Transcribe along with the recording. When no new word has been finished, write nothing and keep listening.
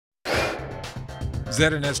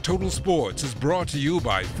ZNS Total Sports is brought to you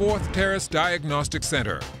by 4th Terrace Diagnostic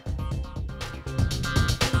Center.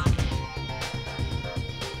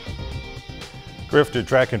 Grifter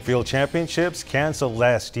Track and Field Championships canceled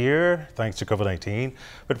last year thanks to COVID-19,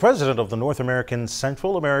 but President of the North American,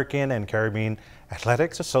 Central American and Caribbean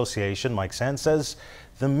Athletics Association, Mike Sands, says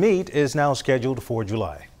the meet is now scheduled for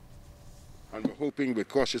July. And we're hoping with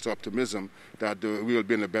cautious optimism that we'll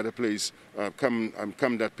be in a better place come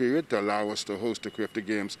that period to allow us to host the Grifter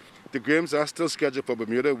Games. The games are still scheduled for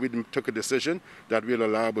Bermuda. We took a decision that we'll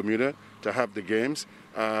allow Bermuda to have the games.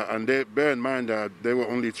 And bear in mind that they were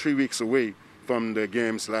only 3 weeks away from the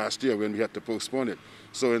games last year when we had to postpone it.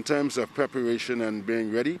 So in terms of preparation and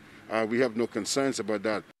being ready, we have no concerns about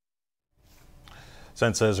that.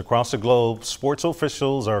 Sands says across the globe, sports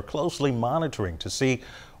officials are closely monitoring to see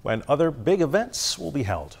when other big events will be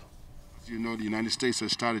held. As you know, the United States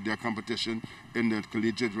has started their competition in the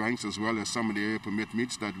collegiate ranks as well as some of the area permit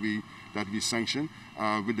meets that we sanction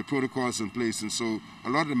with the protocols in place. And so a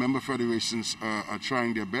lot of the member federations are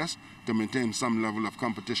trying their best to maintain some level of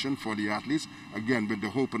competition for the athletes, again with the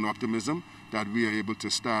hope and optimism that we are able to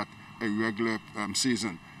start a regular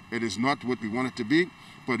season. It is not what we want it to be,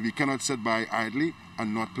 but we cannot sit by idly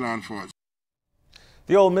and not plan for it.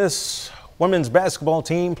 The Ole Miss women's basketball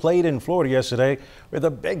team played in Florida yesterday with a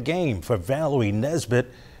big game for Valerie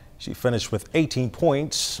Nesbitt. She finished with 18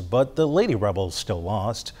 points, but the Lady Rebels still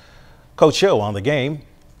lost. Coach Hill on the game.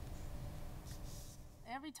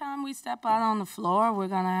 Every time we step out on the floor, we're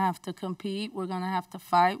going to have to compete, we're going to have to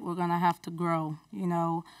fight, we're going to have to grow. You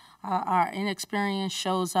know, our inexperience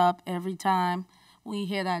shows up every time we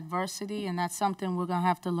hit adversity, and that's something we're going to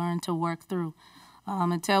have to learn to work through.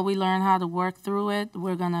 Until we learn how to work through it,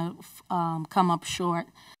 we're going to come up short.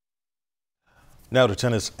 Now to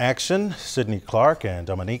tennis action. Sydney Clark and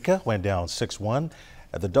Dominica went down 6-1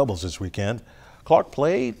 at the doubles this weekend. Clark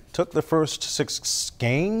took the first 6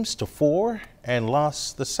 games to 4 and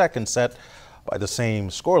lost the second set by the same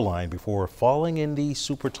scoreline before falling in the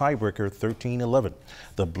super tiebreaker 13-11.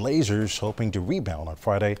 The Blazers hoping to rebound on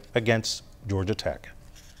Friday against Georgia Tech.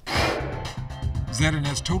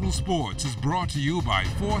 ZNS Total Sports is brought to you by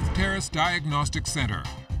 4th Terrace Diagnostic Center.